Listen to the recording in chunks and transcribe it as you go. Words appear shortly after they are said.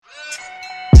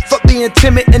being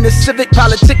timid in the civic,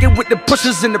 politicking with the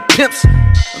pushers and the pimps.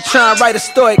 I'm trying to write a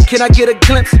story. Can I get a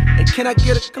glimpse? Hey, can I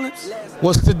get a glimpse?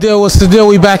 What's the deal? What's the deal?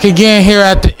 We back again here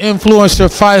at the Influencer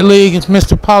Fight League. It's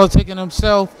Mr. Politicking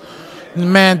himself, the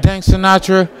man Dank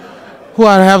Sinatra, who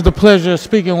I have the pleasure of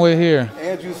speaking with here.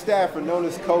 Andrew Stafford, known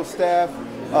as co-staff,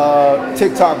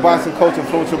 TikTok boxing coach,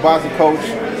 influencer boxing coach.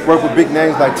 Work with big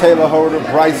names like Taylor Holder,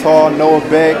 Bryce Hall, Noah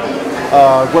Beck.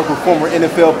 Work with former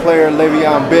NFL player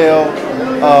Le'Veon Bell.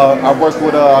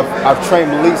 I've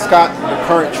trained Malik Scott, the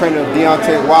current trainer of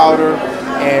Deontay Wilder.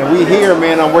 And we here,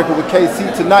 man. I'm working with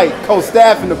KC tonight.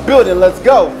 Co-staff in the building. Let's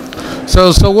go.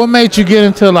 So what made you get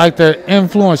into like the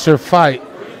influencer fight,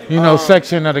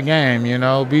 section of the game?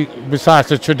 Besides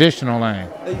the traditional lane.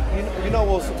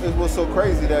 What's so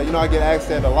crazy that I get asked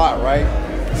that a lot, right?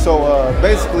 So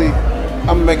basically, I'm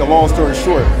gonna make a long story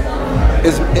short.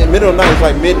 It's in middle of the night. It's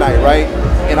like midnight, right?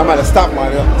 And I'm at a stop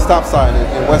sign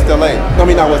in West LA. I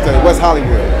mean, not West LA, West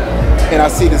Hollywood. And I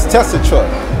see this Tesla truck.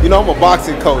 I'm a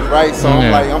boxing coach, right? So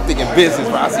I'm thinking business,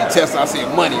 right? I see Tesla, I see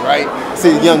money, right? I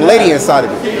see a young lady inside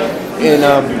of it.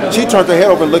 And she turned her head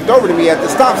over and looked over to me at the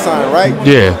stop sign, right?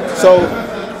 Yeah. So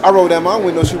I rolled down my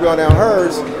window, she rolled down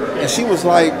hers, and she was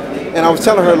like, and I was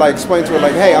telling her, explain to her,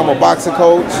 hey, I'm a boxing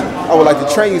coach. I would like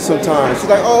to train you sometime. She's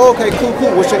like, oh, okay, cool.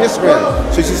 What's your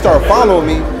Instagram? So she started following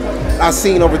me. I've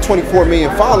seen over 24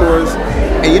 million followers.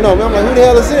 And I'm like, who the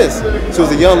hell is this? So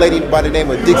it's a young lady by the name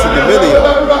of Dixie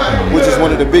D'Amelio, which is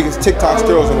one of the biggest TikTok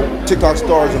stars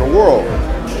in the world.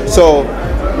 So,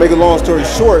 make a long story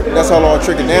short, that's how it all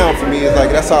trickled down for me. Is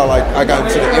that's how I got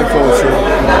into the influencer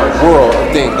world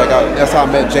of things. That's how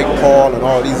I met Jake Paul and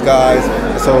all these guys.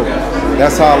 So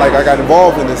that's how I got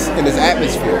involved in this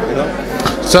atmosphere.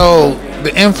 So the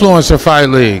Influencer Fight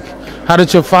League. How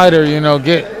did your fighter,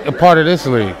 get a part of this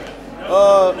league?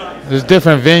 There's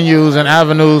different venues and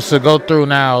avenues to go through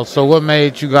now. So what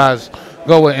made you guys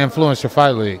go with Influencer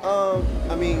Fight League?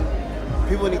 I mean,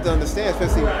 people need to understand,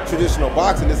 especially traditional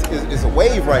boxing, is a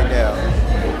wave right now.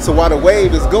 So while the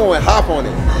wave is going, hop on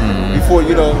it before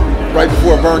right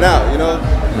before it burn out.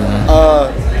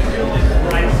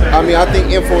 I think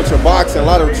influencer boxing, a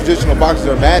lot of traditional boxers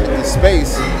are mad at this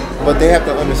space, but they have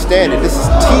to understand it. This is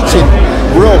teaching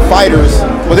real fighters.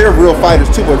 Well, they're real fighters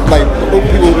too, but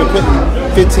people who've been putting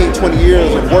 15, 20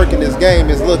 years of work in this game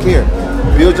is, look here,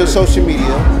 build your social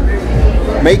media,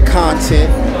 make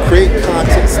content, create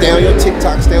content, stay on your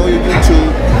TikTok, stay on your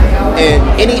YouTube, and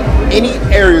any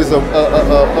areas of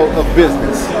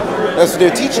business. That's what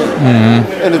they're teaching,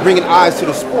 and they're bringing eyes to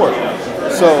the sport.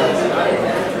 So,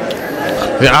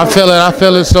 yeah, I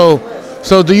feel it.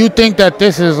 So do you think that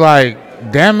this is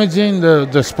damaging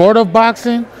the sport of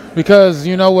boxing? Because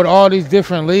with all these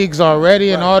different leagues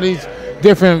already and all these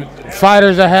different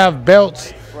fighters that have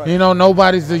belts,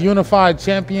 nobody's the unified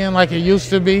champion like it used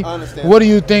to be. What do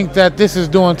you think that this is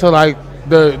doing to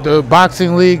the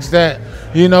boxing leagues that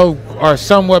are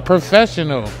somewhat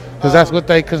professional? Because that's what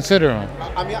they consider them.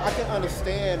 I can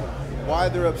understand why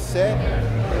they're upset,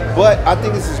 but I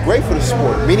think this is great for the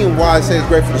sport. Meaning why I say it's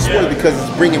great for the sport is because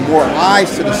it's bringing more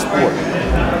eyes to the sport.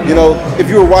 If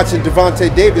you were watching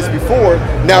Gervonta Davis before,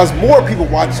 now there's more people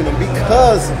watching him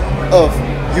because of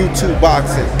YouTube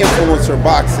boxing, influencer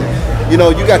boxing. You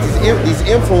got these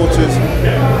influencers.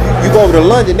 You go over to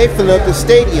London, they fill up the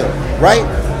stadium, right?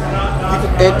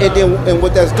 And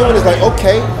what that's doing is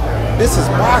okay, this is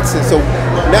boxing. So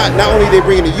not only they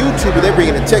bringing the YouTuber, they're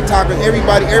bringing the TikTok, and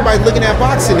everybody's looking at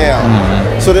boxing now.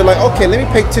 So they're okay, let me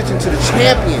pay attention to the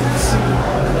champions.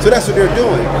 So that's what they're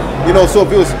doing. So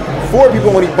if it was 4 people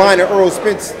only buying an Earl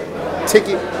Spence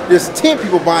ticket, there's 10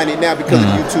 people buying it now because of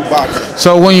YouTube boxing.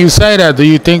 So when you say that, do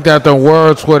you think that the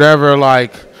words whatever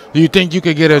do you think you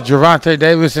could get a Gervonta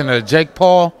Davis and a Jake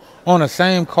Paul on the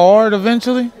same card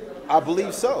eventually? I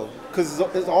believe so. Because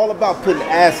it's all about putting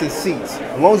ass in seats.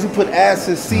 As long as you put ass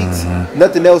in seats,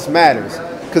 nothing else matters.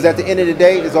 Because at the end of the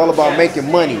day, it's all about making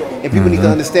money. And people need to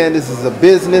understand this is a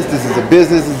business, this is a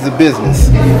business, this is a business.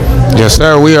 Yes,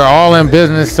 sir. We are all in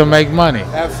business to make money.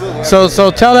 Absolutely. So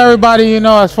tell everybody,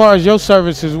 as far as your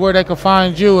services, where they can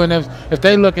find you. And if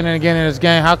they're looking at getting in this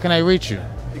game, how can they reach you?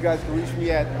 You guys can reach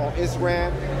me on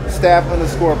Instagram,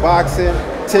 staff_boxing,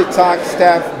 TikTok,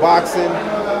 staff boxing.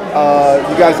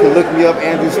 You guys can look me up,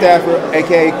 Andrew Stafford,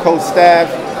 aka Coach Staff,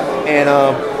 and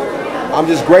I'm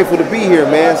just grateful to be here,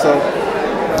 man. So,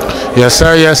 yes,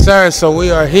 sir, yes, sir. So we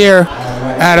are here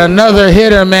at another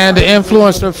hitter, man. The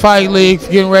Influencer Fight League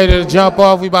getting ready to jump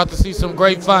off. We about to see some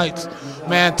great fights,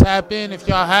 man. Tap in if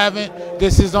y'all haven't.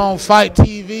 This is on Fight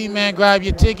TV, man. Grab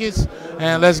your tickets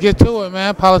and let's get to it,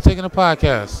 man. Politicking the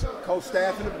podcast. Coach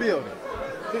Staff in the building.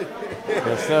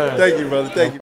 Yes, sir. Thank you, brother. Thank you.